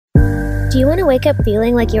Do you want to wake up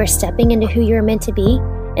feeling like you are stepping into who you are meant to be,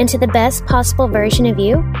 into the best possible version of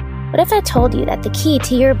you? What if I told you that the key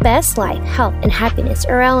to your best life, health, and happiness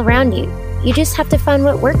are all around you? You just have to find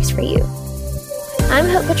what works for you. I'm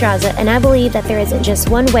Hope Pedraza, and I believe that there isn't just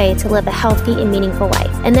one way to live a healthy and meaningful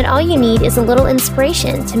life, and that all you need is a little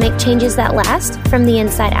inspiration to make changes that last from the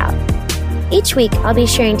inside out. Each week, I'll be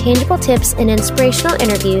sharing tangible tips and inspirational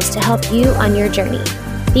interviews to help you on your journey.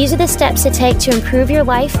 These are the steps to take to improve your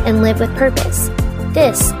life and live with purpose.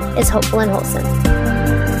 This is Hopeful and Wholesome.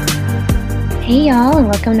 Hey y'all, and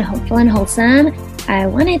welcome to Hopeful and Wholesome. I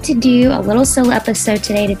wanted to do a little solo episode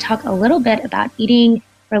today to talk a little bit about eating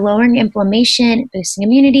for lowering inflammation, boosting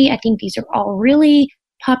immunity. I think these are all really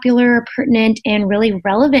popular, pertinent, and really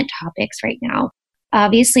relevant topics right now.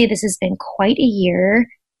 Obviously, this has been quite a year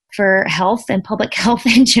for health and public health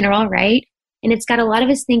in general, right? And it's got a lot of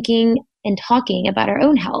us thinking and talking about our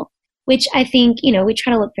own health, which I think, we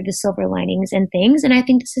try to look for the silver linings and things. And I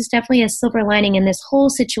think this is definitely a silver lining in this whole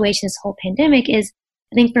situation, this whole pandemic is,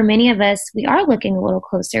 I think for many of us, we are looking a little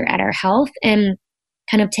closer at our health and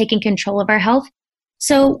kind of taking control of our health.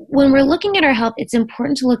 So when we're looking at our health, it's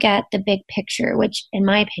important to look at the big picture, which in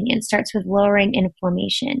my opinion starts with lowering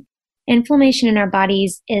inflammation. Inflammation in our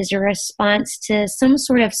bodies is a response to some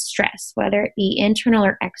sort of stress, whether it be internal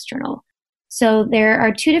or external. So there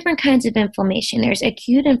are two different kinds of inflammation. There's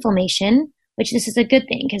acute inflammation, which this is a good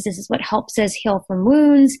thing because this is what helps us heal from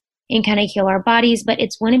wounds and kind of heal our bodies. But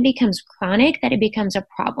it's when it becomes chronic that it becomes a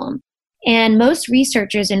problem. And most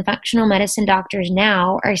researchers and functional medicine doctors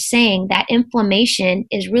now are saying that inflammation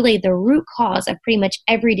is really the root cause of pretty much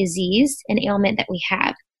every disease and ailment that we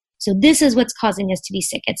have. So this is what's causing us to be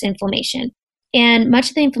sick. It's inflammation. And much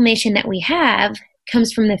of the inflammation that we have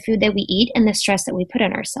comes from the food that we eat and the stress that we put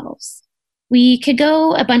on ourselves. We could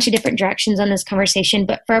go a bunch of different directions on this conversation,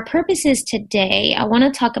 but for our purposes today, I want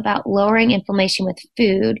to talk about lowering inflammation with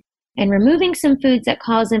food and removing some foods that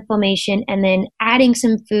cause inflammation and then adding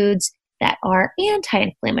some foods that are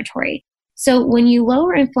anti-inflammatory. So when you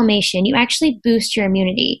lower inflammation, you actually boost your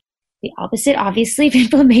immunity. The opposite, obviously, of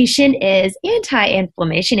inflammation is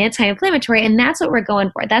anti-inflammation, anti-inflammatory, and that's what we're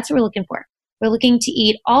going for. That's what we're looking for. We're looking to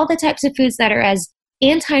eat all the types of foods that are as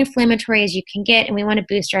anti-inflammatory as you can get, and we want to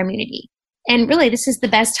boost our immunity. And really, this is the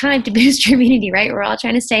best time to boost your immunity, right? We're all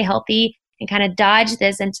trying to stay healthy and kind of dodge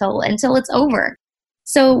this until it's over.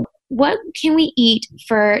 So what can we eat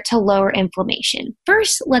to lower inflammation?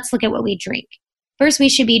 First, let's look at what we drink. First, we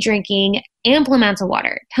should be drinking ample amounts of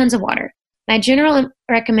water, tons of water. My general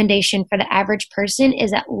recommendation for the average person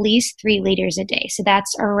is at least 3 liters a day. So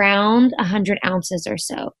that's around 100 ounces or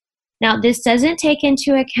so. Now, this doesn't take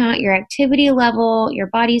into account your activity level, your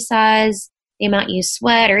body size, the amount you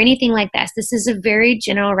sweat, or anything like that. This is a very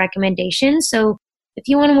general recommendation. So if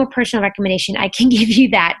you want a more personal recommendation, I can give you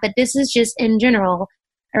that. But this is just in general.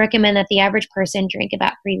 I recommend that the average person drink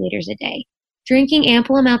about 3 liters a day. Drinking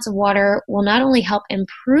ample amounts of water will not only help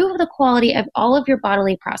improve the quality of all of your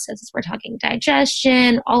bodily processes, we're talking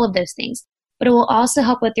digestion, all of those things, but it will also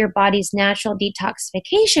help with your body's natural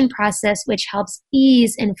detoxification process, which helps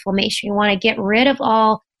ease inflammation. You want to get rid of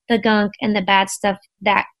all the gunk and the bad stuff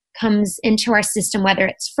that comes into our system, whether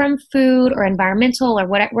it's from food or environmental or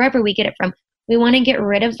wherever we get it from. We want to get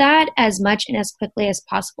rid of that as much and as quickly as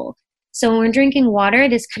possible. So when we're drinking water,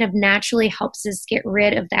 this kind of naturally helps us get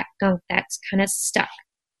rid of that gunk that's kind of stuck.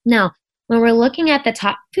 Now, when we're looking at the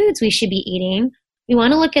top foods we should be eating, we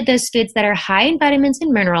want to look at those foods that are high in vitamins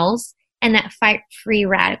and minerals and that fight free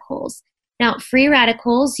radicals. Now, free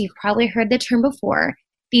radicals, you've probably heard the term before.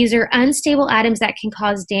 These are unstable atoms that can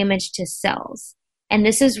cause damage to cells. And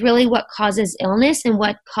this is really what causes illness and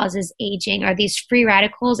what causes aging, are these free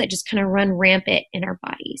radicals that just kind of run rampant in our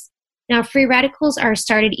bodies. Now, free radicals are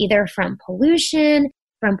started either from pollution,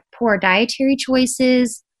 from poor dietary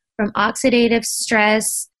choices, from oxidative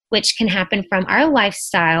stress, which can happen from our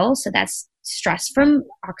lifestyle, so that's stress from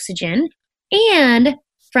oxygen, and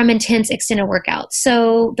from intense extended workouts.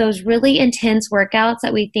 So those really intense workouts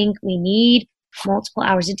that we think we need multiple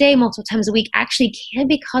hours a day, multiple times a week, actually can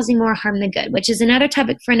be causing more harm than good, which is another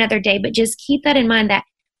topic for another day. But just keep that in mind that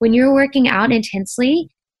when you're working out intensely,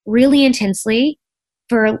 really intensely,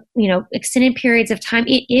 for extended periods of time,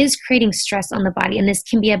 it is creating stress on the body, and this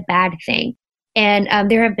can be a bad thing. And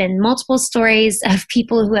there have been multiple stories of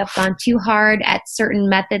people who have gone too hard at certain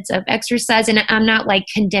methods of exercise. And I'm not like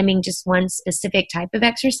condemning just one specific type of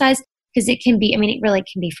exercise, because it can be, it really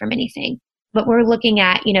can be from anything. But we're looking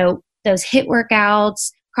at, those HIIT workouts,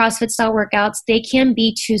 CrossFit style workouts, they can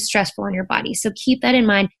be too stressful on your body. So keep that in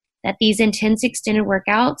mind, that these intense extended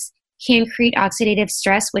workouts can create oxidative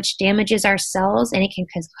stress, which damages our cells, and it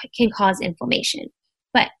can cause inflammation.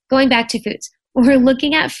 But going back to foods, we're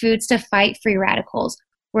looking at foods to fight free radicals.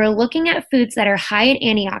 We're looking at foods that are high in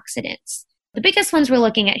antioxidants. The biggest ones we're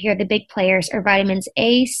looking at here, the big players, are vitamins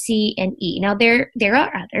A, C, and E. Now, there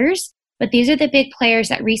are others, but these are the big players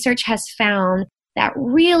that research has found that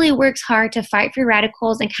really works hard to fight free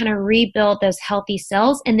radicals and kind of rebuild those healthy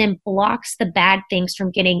cells and then blocks the bad things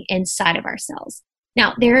from getting inside of our cells.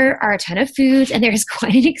 Now, there are a ton of foods and there's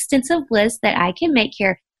quite an extensive list that I can make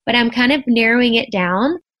here, but I'm kind of narrowing it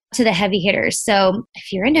down to the heavy hitters. So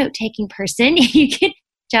if you're a note-taking person, you can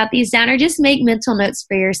jot these down or just make mental notes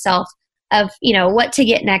for yourself of, what to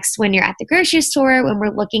get next when you're at the grocery store, when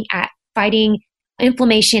we're looking at fighting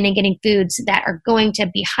inflammation and getting foods that are going to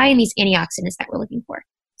be high in these antioxidants that we're looking for.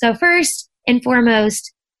 So first and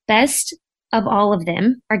foremost, best of all of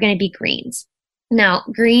them are going to be greens. Now,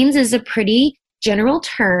 greens is a pretty general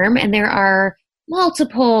term, and there are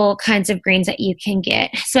multiple kinds of greens that you can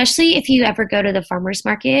get, especially if you ever go to the farmer's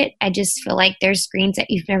market. I just feel like there's greens that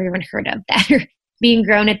you've never even heard of that are being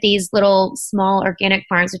grown at these little small organic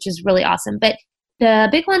farms, which is really awesome. But the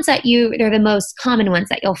big ones they're the most common ones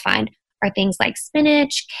that you'll find are things like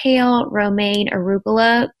spinach, kale, romaine,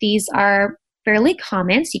 arugula. These are fairly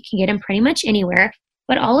common, so you can get them pretty much anywhere.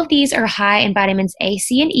 But all of these are high in vitamins A,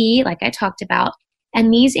 C, and E, like I talked about.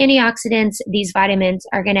 And these antioxidants, these vitamins,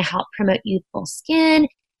 are going to help promote youthful skin.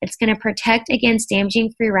 It's going to protect against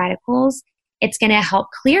damaging free radicals. It's going to help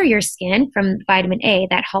clear your skin from vitamin A.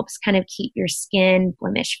 That helps kind of keep your skin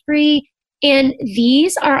blemish-free. And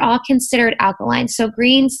these are all considered alkaline. So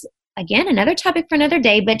greens, again, another topic for another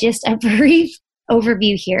day, but just a brief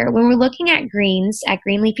overview here. When we're looking at greens, at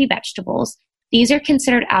green leafy vegetables, these are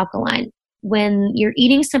considered alkaline. When you're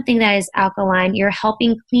eating something that is alkaline, you're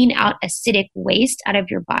helping clean out acidic waste out of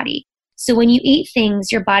your body. So when you eat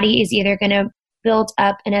things, your body is either going to build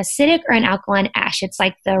up an acidic or an alkaline ash. It's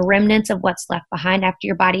like the remnants of what's left behind after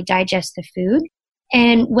your body digests the food.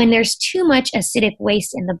 And when there's too much acidic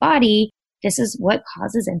waste in the body, this is what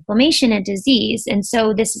causes inflammation and disease. And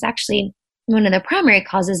so this is actually one of the primary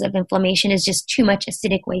causes of inflammation, is just too much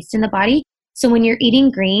acidic waste in the body. So when you're eating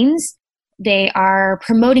greens, they are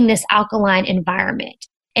promoting this alkaline environment.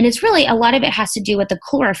 And it's really, a lot of it has to do with the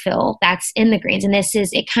chlorophyll that's in the greens. And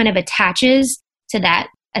it kind of attaches to that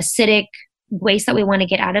acidic waste that we want to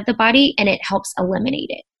get out of the body, and it helps eliminate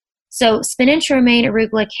it. So spinach, romaine,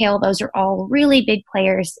 arugula, kale, those are all really big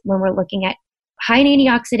players when we're looking at high in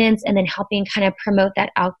antioxidants and then helping kind of promote that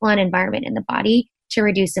alkaline environment in the body to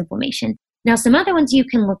reduce inflammation. Now, some other ones you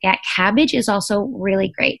can look at, cabbage is also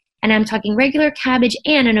really great. And I'm talking regular cabbage,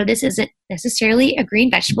 and I know this isn't necessarily a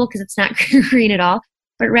green vegetable because it's not green at all,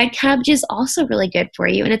 but red cabbage is also really good for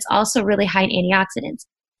you, and it's also really high in antioxidants.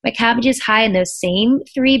 But cabbage is high in those same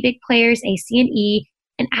three big players, A, C, and E,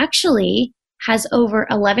 and actually has over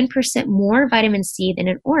 11% more vitamin C than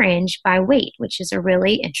an orange by weight, which is a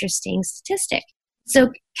really interesting statistic.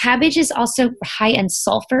 So cabbage is also high in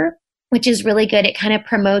sulfur, which is really good. It kind of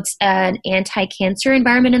promotes an anti-cancer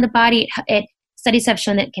environment in the body. Studies have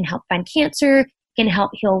shown that it can help find cancer, can help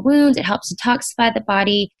heal wounds, it helps detoxify the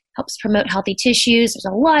body, helps promote healthy tissues.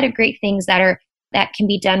 There's a lot of great things that can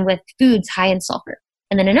be done with foods high in sulfur.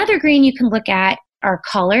 And then another green you can look at are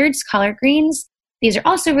collard greens. These are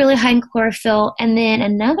also really high in chlorophyll. And then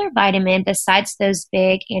another vitamin besides those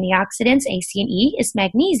big antioxidants, A, C, and E, is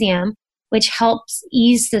magnesium, which helps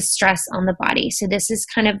ease the stress on the body. So this is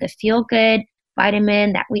kind of the feel-good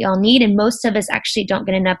vitamin that we all need. And most of us actually don't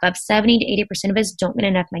get enough of. 70 to 80% of us don't get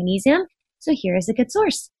enough magnesium. So here is a good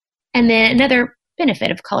source. And then another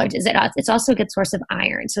benefit of collards is that it's also a good source of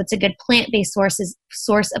iron. So it's a good plant-based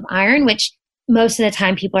source of iron, which most of the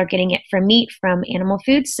time people are getting it from meat, from animal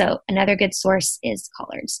foods. So another good source is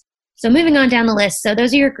collards. So moving on down the list. So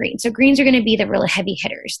those are your greens. So greens are going to be the really heavy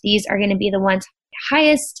hitters. These are going to be the ones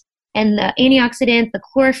highest and the antioxidant, the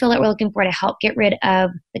chlorophyll that we're looking for to help get rid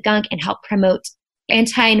of the gunk and help promote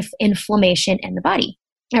anti-inflammation in the body.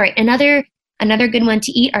 All right, another good one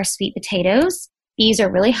to eat are sweet potatoes. These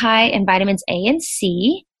are really high in vitamins A and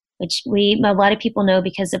C, which a lot of people know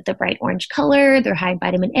because of the bright orange color. They're high in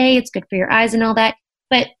vitamin A. It's good for your eyes and all that.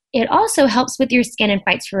 But it also helps with your skin and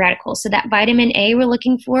fights free radicals. So that vitamin A we're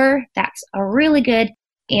looking for, that's a really good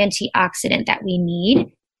antioxidant that we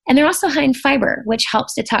need. And they're also high in fiber, which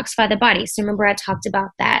helps detoxify the body. So remember I talked about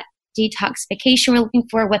that detoxification we're looking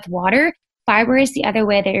for with water. Fiber is the other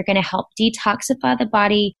way that you're going to help detoxify the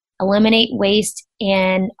body, eliminate waste,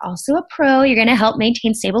 and also you're going to help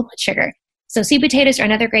maintain stable blood sugar. So sweet potatoes are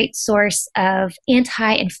another great source of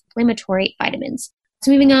anti-inflammatory vitamins.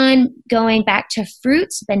 So moving on, going back to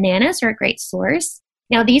fruits, bananas are a great source.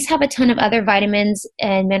 Now these have a ton of other vitamins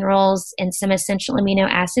and minerals and some essential amino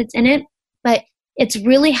acids in it, but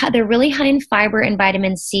they're really high in fiber and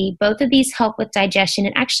vitamin C. Both of these help with digestion,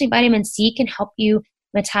 and actually vitamin C can help you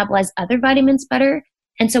metabolize other vitamins better.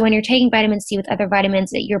 And so when you're taking vitamin C with other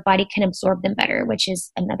vitamins, your body can absorb them better, which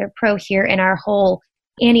is another pro here in our whole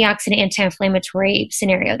antioxidant, anti-inflammatory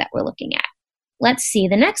scenario that we're looking at. Let's see.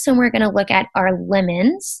 The next one we're going to look at are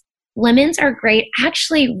lemons. Lemons are great,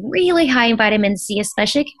 actually really high in vitamin C,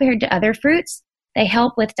 especially compared to other fruits. They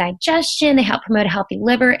help with digestion. They help promote a healthy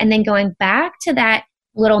liver. And then going back to that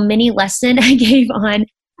little mini lesson I gave on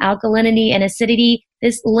alkalinity and acidity,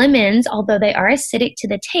 these lemons, although they are acidic to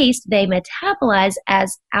the taste, they metabolize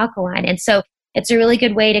as alkaline. And so it's a really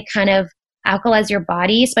good way to kind of alkalize your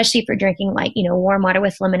body, especially if you're drinking warm water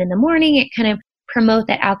with lemon in the morning. It kind of promote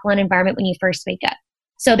that alkaline environment when you first wake up.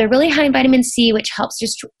 So they're really high in vitamin C, which helps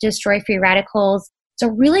destroy free radicals. It's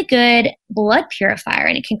a really good blood purifier,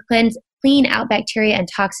 and it can clean out bacteria and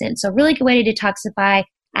toxins. So really good way to detoxify.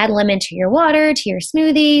 Add lemon to your water, to your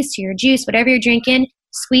smoothies, to your juice, whatever you're drinking.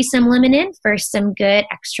 Squeeze some lemon in for some good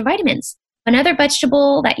extra vitamins. Another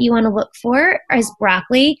vegetable that you want to look for is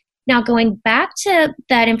broccoli. Now, going back to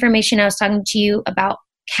that information I was talking to you about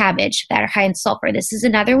cabbage that are high in sulfur, this is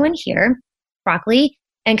another one here, broccoli,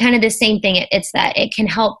 and kind of the same thing. It's that it can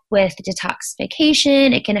help with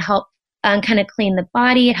detoxification. It can help kind of clean the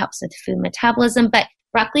body. It helps with food metabolism, but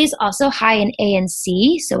broccoli is also high in A and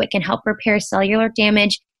C, so it can help repair cellular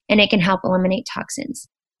damage, and it can help eliminate toxins.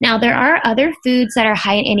 Now, there are other foods that are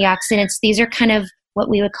high in antioxidants. These are kind of what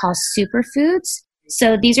we would call superfoods.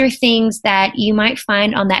 So these are things that you might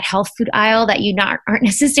find on that health food aisle that you aren't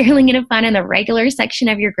necessarily going to find in the regular section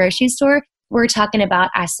of your grocery store. We're talking about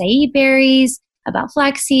acai berries, about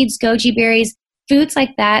flax seeds, goji berries, foods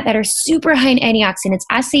like that are super high in antioxidants.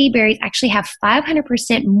 Acai berries actually have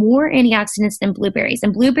 500% more antioxidants than blueberries.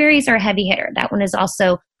 And blueberries are a heavy hitter. That one is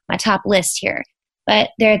also my top list here.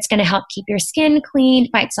 But it's going to help keep your skin clean,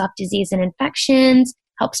 fights off disease and infections,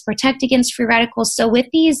 helps protect against free radicals. So with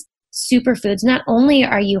these superfoods, not only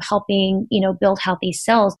are you helping, build healthy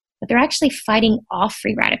cells, but they're actually fighting off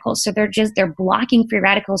free radicals. So they're blocking free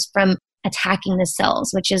radicals from attacking the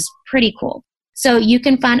cells, which is pretty cool. So you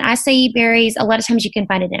can find acai berries. A lot of times you can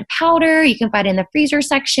find it in powder. You can find it in the freezer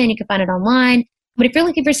section. You can find it online. But if you're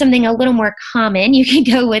looking for something a little more common, you can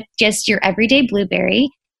go with just your everyday blueberry.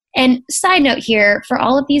 And side note here, for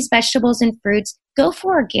all of these vegetables and fruits, go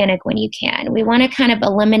for organic when you can. We want to kind of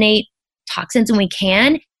eliminate toxins when we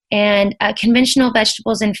can. And conventional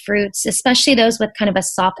vegetables and fruits, especially those with kind of a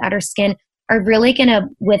soft outer skin, are really going to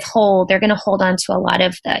they're going to hold on to a lot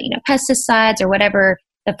of the pesticides or whatever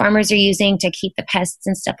the farmers are using to keep the pests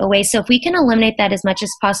and stuff away. So if we can eliminate that as much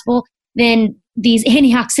as possible, then these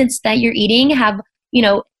antioxidants that you're eating have,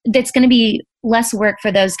 that's going to be less work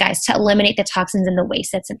for those guys to eliminate the toxins and the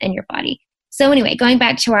waste that's in your body. So anyway, going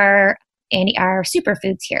back to our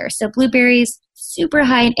superfoods here. So blueberries, super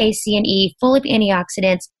high in A, C, and E, full of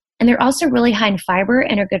antioxidants, and they're also really high in fiber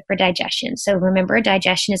and are good for digestion. So remember,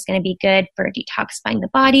 digestion is going to be good for detoxifying the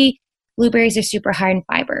body. Blueberries are super high in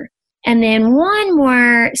fiber. And then one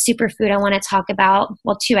more superfood I want to talk about,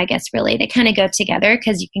 well, two, I guess, really. They kind of go together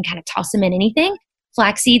because you can kind of toss them in anything,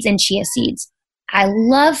 flax seeds and chia seeds. I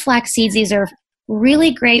love flax seeds. These are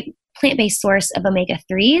really great plant-based source of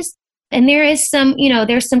omega-3s. And there is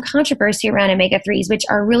there's some controversy around omega-3s, which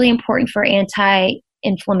are really important for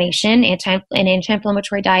anti-inflammation,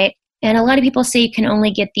 anti-inflammatory diet. And a lot of people say you can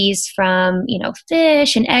only get these from,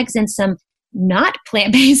 fish and eggs and some not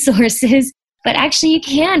plant-based sources. But actually you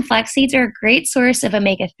can. Flax seeds are a great source of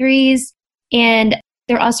omega-3s. And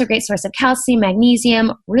they're also a great source of calcium,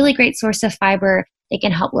 magnesium, really great source of fiber. They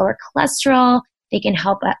can help lower cholesterol. They can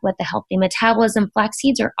help with the healthy metabolism. Flax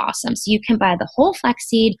seeds are awesome. So you can buy the whole flax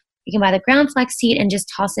seed. You can buy the ground flax seed and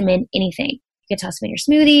just toss them in anything. You can toss them in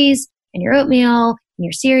your smoothies, in your oatmeal, in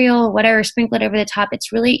your cereal, whatever, sprinkle it over the top.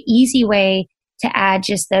 It's really easy way to add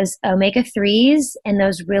just those omega-3s and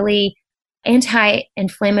those really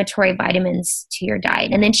anti-inflammatory vitamins to your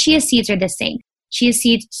diet. And then chia seeds are the same. Chia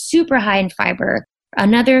seeds, super high in fiber,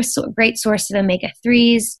 another great source of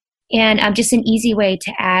omega-3s, and just an easy way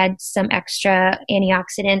to add some extra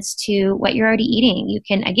antioxidants to what you're already eating. You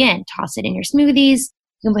can, again, toss it in your smoothies.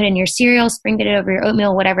 You can put it in your cereal, sprinkle it over your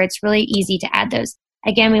oatmeal, whatever. It's really easy to add those.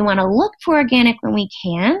 Again, we want to look for organic when we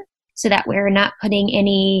can so that we're not putting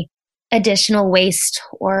any additional waste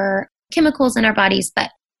or chemicals in our bodies. But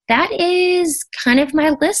that is kind of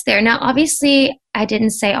my list there. Now, obviously, I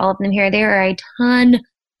didn't say all of them here. There are a ton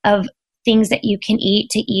of things that you can eat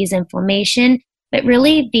to ease inflammation, but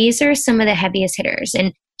really these are some of the heaviest hitters.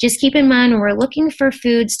 And just keep in mind, when we're looking for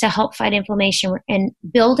foods to help fight inflammation and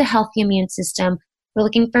build a healthy immune system, we're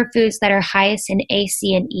looking for foods that are highest in A,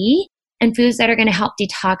 C, and E. and foods that are going to help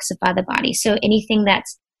detoxify the body. So anything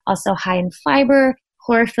that's also high in fiber,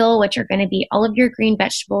 chlorophyll, which are going to be all of your green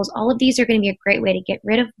vegetables. All of these are going to be a great way to get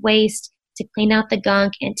rid of waste, to clean out the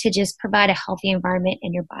gunk, and to just provide a healthy environment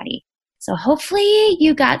in your body. So hopefully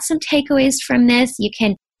you got some takeaways from this. You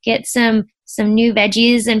can get some new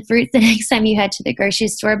veggies and fruits the next time you head to the grocery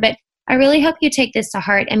store. But I really hope you take this to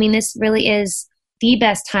heart. I mean, this really is the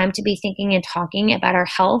best time to be thinking and talking about our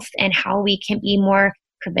health and how we can be more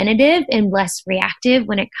preventative and less reactive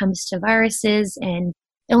when it comes to viruses and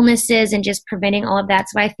illnesses and just preventing all of that.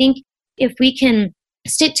 So I think if we can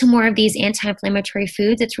stick to more of these anti-inflammatory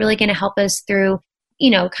foods, it's really going to help us through,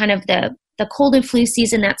 kind of the cold and flu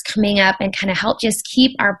season that's coming up, and kind of help just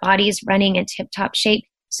keep our bodies running in tip-top shape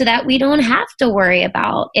so that we don't have to worry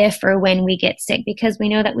about if or when we get sick, because we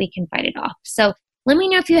know that we can fight it off. So let me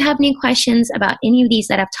know if you have any questions about any of these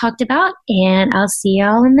that I've talked about, and I'll see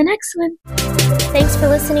y'all in the next one. Thanks for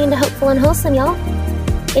listening to Hopeful and Wholesome, y'all.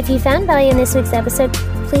 If you found value in this week's episode,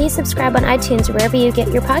 please subscribe on iTunes or wherever you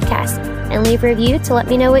get your podcasts, and leave a review to let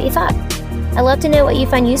me know what you thought. I love to know what you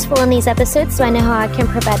find useful in these episodes so I know how I can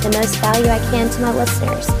provide the most value I can to my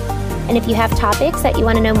listeners. And if you have topics that you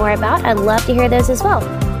want to know more about, I'd love to hear those as well.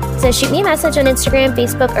 So shoot me a message on Instagram,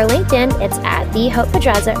 Facebook, or LinkedIn. It's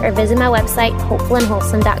 @TheHopePedraza, or visit my website,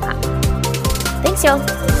 hopefulandwholesome.com. Thanks,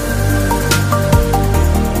 y'all.